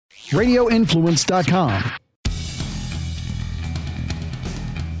radioinfluence.com.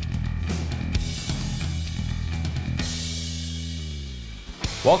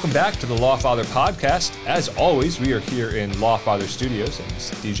 Welcome back to the Lawfather Podcast. As always, we are here in Lawfather Studios, and as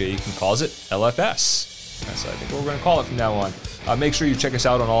DJ Eakin calls it, LFS. That's, I think, what we're going to call it from now on. Make sure you check us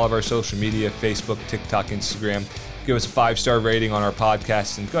out on all of our social media, Facebook, TikTok, Instagram. Give us a 5-star rating on our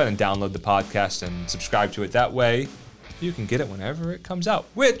podcast, and go ahead and download the podcast and subscribe to it. That way, you can get it whenever it comes out,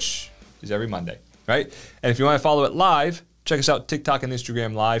 which is every Monday, right? And if you want to follow it live, check us out TikTok and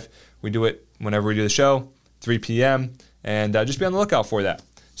Instagram live. We do it whenever we do the show, 3 p.m., and just be on the lookout for that.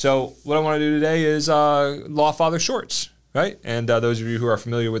 So what I want to do today is Lawfather Shorts, right? And those of you who are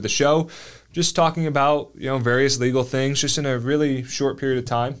familiar with the show, just talking about various legal things, just in a really short period of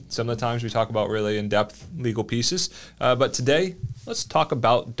time. Some of the times we talk about really in-depth legal pieces, but today let's talk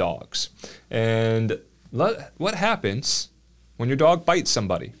about dogs and what happens when your dog bites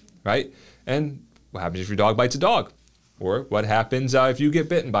somebody, right? And what happens if your dog bites a dog, or what happens if you get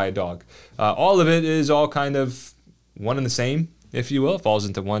bitten by a dog? All of it is all kind of one and the same, if you will. It falls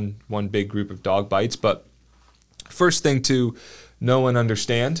into one big group of dog bites. But first thing to know and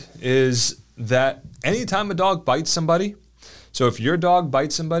understand is that anytime a dog bites somebody, so if your dog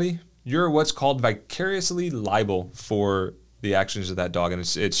bites somebody, you're what's called vicariously liable for the actions of that dog. And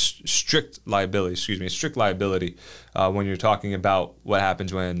it's strict liability when you're talking about what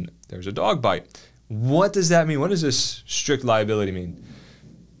happens when there's a dog bite. What does that mean? What does this strict liability mean?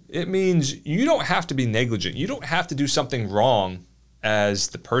 It means you don't have to be negligent. You don't have to do something wrong as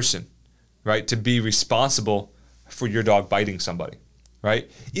the person, right, to be responsible for your dog biting somebody,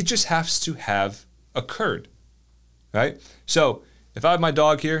 right? It just has to have occurred, right? So if I have my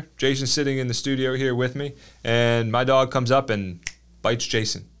dog here, Jason sitting in the studio here with me, and my dog comes up and bites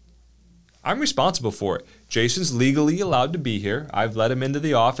Jason, I'm responsible for it. Jason's legally allowed to be here. I've let him into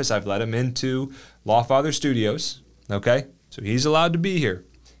the office. I've let him into Lawfather Studios, okay? So he's allowed to be here.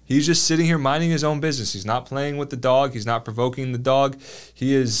 He's just sitting here minding his own business. He's not playing with the dog. He's not provoking the dog.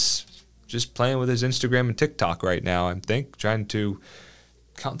 He is just playing with his Instagram and TikTok right now, I think, trying to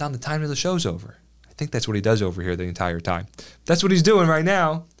count down the time till the show's over. I think that's what he does over here the entire time. That's what he's doing right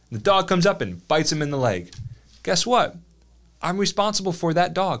now. The dog comes up and bites him in the leg. Guess what? I'm responsible for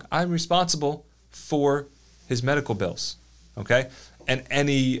that dog. I'm responsible for his medical bills, okay? And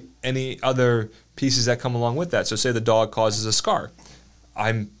any other pieces that come along with that. So say the dog causes a scar.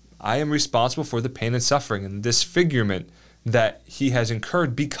 I am responsible for the pain and suffering and the disfigurement that he has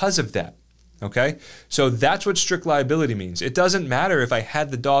incurred because of that, okay? So that's what strict liability means. It doesn't matter if I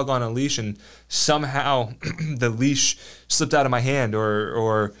had the dog on a leash and somehow the leash slipped out of my hand,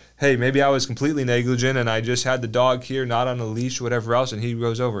 or hey, maybe I was completely negligent and I just had the dog here not on a leash, whatever else, and he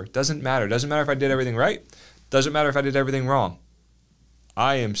goes over. It doesn't matter. It doesn't matter if I did everything right. It doesn't matter if I did everything wrong.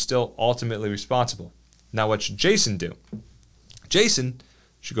 I am still ultimately responsible. Now, what should Jason do? Jason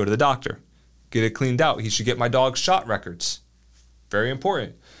should go to the doctor, get it cleaned out. He should get my dog's shot records. Very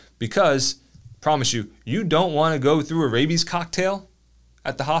important, because promise you, you don't want to go through a rabies cocktail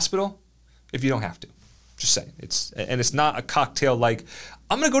at the hospital if you don't have to. Just saying. It's not a cocktail like,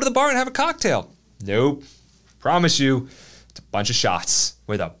 I'm going to go to the bar and have a cocktail. Nope. Promise you, it's a bunch of shots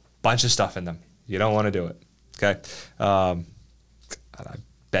with a bunch of stuff in them. You don't want to do it. Okay? I've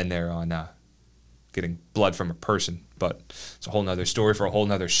been there on getting blood from a person, but it's a whole nother story for a whole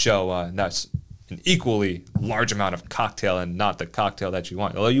nother show. And that's an equally large amount of cocktail, and not the cocktail that you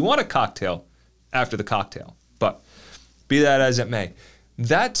want. Although you want a cocktail after the cocktail, but be that as it may.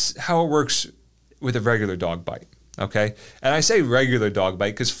 That's how it works with a regular dog bite, okay? And I say regular dog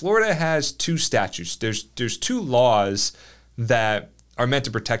bite because Florida has two statutes. There's two laws that are meant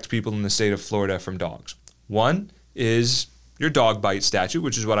to protect people in the state of Florida from dogs. One is your dog bite statute,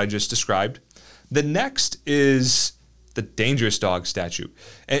 which is what I just described. The next is the dangerous dog statute,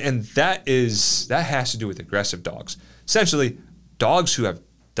 and that has to do with aggressive dogs. Essentially, dogs who have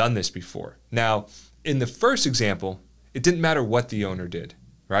done this before. Now, in the first example, it didn't matter what the owner did,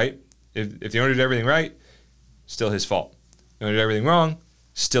 right? If the owner did everything right, still his fault. If the owner did everything wrong,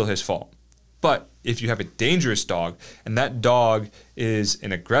 still his fault. But if you have a dangerous dog, and that dog is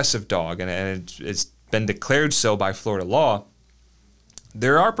an aggressive dog, and it's been declared so by Florida law,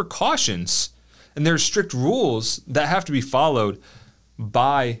 there are precautions and there are strict rules that have to be followed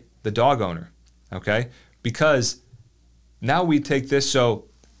by the dog owner, okay? Because now we take this, so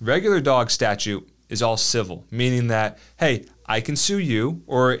regular dog statute is all civil, meaning that, hey, I can sue you,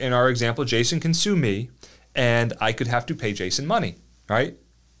 or in our example, Jason can sue me, and I could have to pay Jason money, right?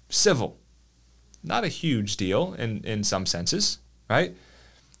 Civil. Not a huge deal in some senses, right?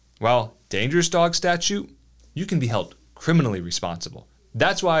 Well, dangerous dog statute, you can be held criminally responsible.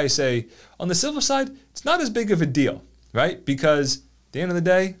 that's why I say on the civil side, it's not as big of a deal, right? Because at the end of the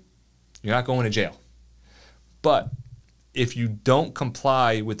day, you're not going to jail. But if you don't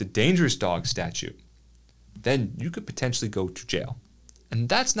comply with the dangerous dog statute, then you could potentially go to jail. And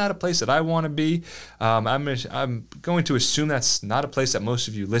that's not a place that I want to be. I'm going to assume that's not a place that most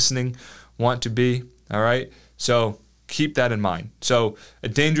of you listening want to be, all right? So keep that in mind. So a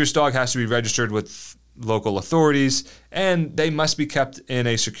dangerous dog has to be registered with local authorities, and they must be kept in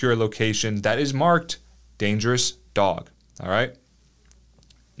a secure location that is marked dangerous dog, all right?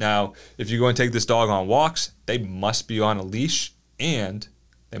 Now, if you go and take this dog on walks, they must be on a leash and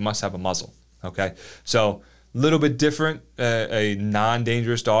they must have a muzzle, okay? So a little bit different. A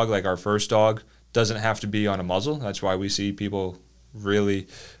non-dangerous dog like our first dog doesn't have to be on a muzzle. That's why we see people really,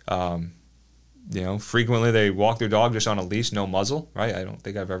 frequently they walk their dog just on a leash, no muzzle, right? I don't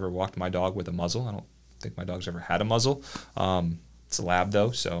think I've ever walked my dog with a muzzle. I don't think my dog's ever had a muzzle. It's a lab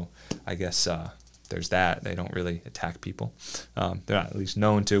though, so I guess there's that. They don't really attack people. They're not at least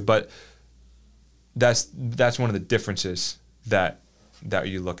known to, but that's one of the differences that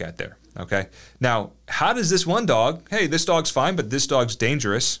you look at there. Okay. Now, how does this one dog, hey, this dog's fine, but this dog's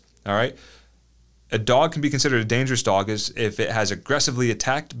dangerous, all right? A dog can be considered a dangerous dog if it has aggressively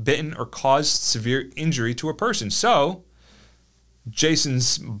attacked, bitten, or caused severe injury to a person. So,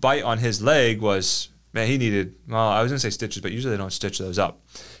 Jason's bite on his leg was, man, he needed, well, I was going to say stitches, but usually they don't stitch those up.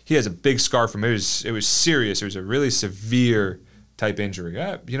 He has a big scar from it. It was serious. It was a really severe type injury.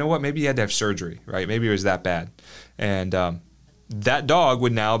 You know what? Maybe he had to have surgery, right? Maybe it was that bad. And that dog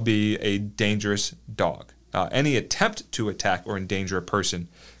would now be a dangerous dog. Any attempt to attack or endanger a person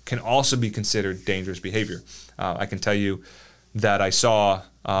can also be considered dangerous behavior. I can tell you that I saw,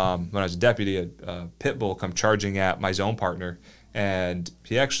 when I was a deputy, a pit bull come charging at my zone partner, and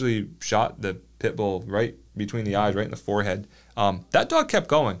he actually shot the pit bull right between the eyes, right in the forehead. That dog kept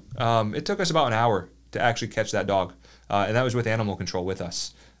going. It took us about an hour to actually catch that dog, and that was with animal control with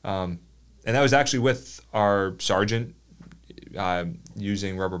us. And that was actually with our sergeant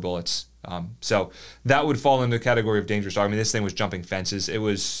using rubber bullets. So that would fall into the category of dangerous dog. I mean, this thing was jumping fences. It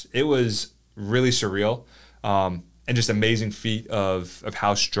was really surreal, and just amazing feat of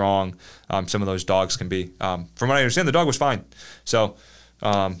how strong some of those dogs can be. From what I understand, the dog was fine. So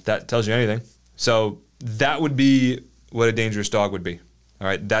that tells you anything. So that would be what a dangerous dog would be. All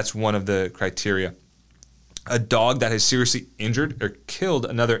right, that's one of the criteria. A dog that has seriously injured or killed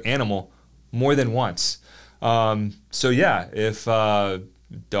another animal more than once. So yeah, if a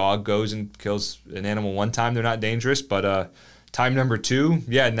dog goes and kills an animal one time, they're not dangerous, but time number two,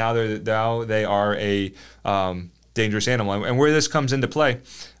 yeah, now they are a dangerous animal. And where this comes into play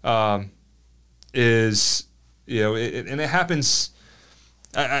is, and it happens.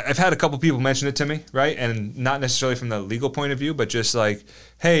 I've had a couple people mention it to me, right? And not necessarily from the legal point of view, but just like,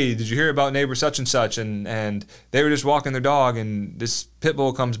 hey, did you hear about neighbor such and such? And they were just walking their dog and this pit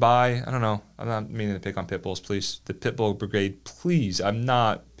bull comes by. I don't know. I'm not meaning to pick on pit bulls, please. The pit bull brigade, please. I'm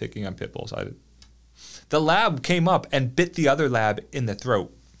not picking on pit bulls. The lab came up and bit the other lab in the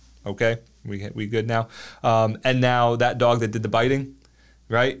throat. Okay? We good now? And now that dog that did the biting,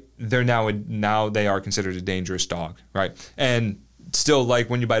 right? Now they are considered a dangerous dog, right? And still, like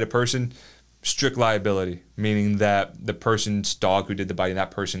when you bite a person, strict liability, meaning that the person's dog who did the biting,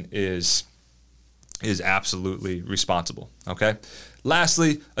 that person is absolutely responsible, okay?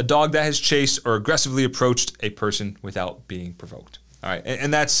 Lastly, a dog that has chased or aggressively approached a person without being provoked, all right?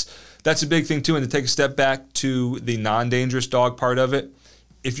 And that's a big thing too. And to take a step back to the non-dangerous dog part of it,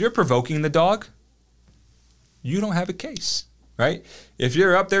 if you're provoking the dog, you don't have a case, right? If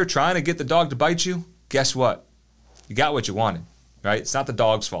you're up there trying to get the dog to bite you, guess what? You got what you wanted. Right? It's not the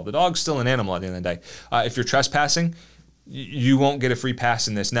dog's fault. The dog's still an animal at the end of the day. If you're trespassing, you won't get a free pass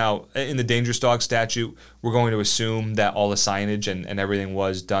in this. Now, in the dangerous dog statute, we're going to assume that all the signage and everything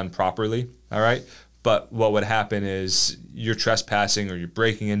was done properly, all right? But what would happen is you're trespassing or you're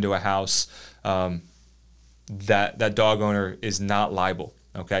breaking into a house, that dog owner is not liable,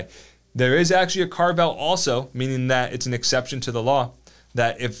 okay? There is actually a carve-out also, meaning that it's an exception to the law,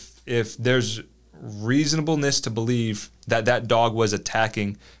 that if there's reasonableness to believe that dog was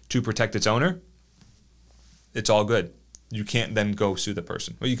attacking to protect its owner, it's all good. You can't then go sue the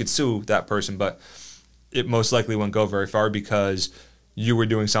person. Well, you could sue that person, but it most likely won't go very far because you were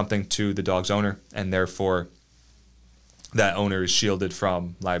doing something to the dog's owner, and therefore that owner is shielded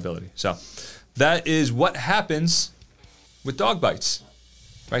from liability. So that is what happens with dog bites.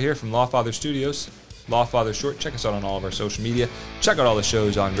 Right here from Lawfather Studios, Lawfather Short. Check us out on all of our social media. Check out all the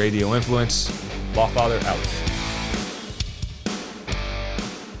shows on Radio Influence. Lawfather out.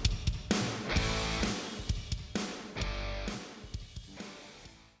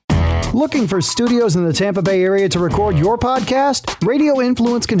 Looking for studios in the Tampa Bay area to record your podcast? Radio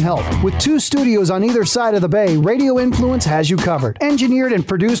Influence can help. With 2 studios on either side of the bay, Radio Influence has you covered. Engineered and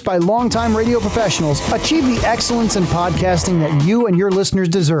produced by longtime radio professionals, achieve the excellence in podcasting that you and your listeners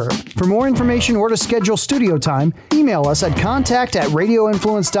deserve. For more information or to schedule studio time, email us at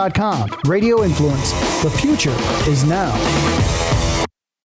contact@radioinfluence.com. Radio Influence. The future is now.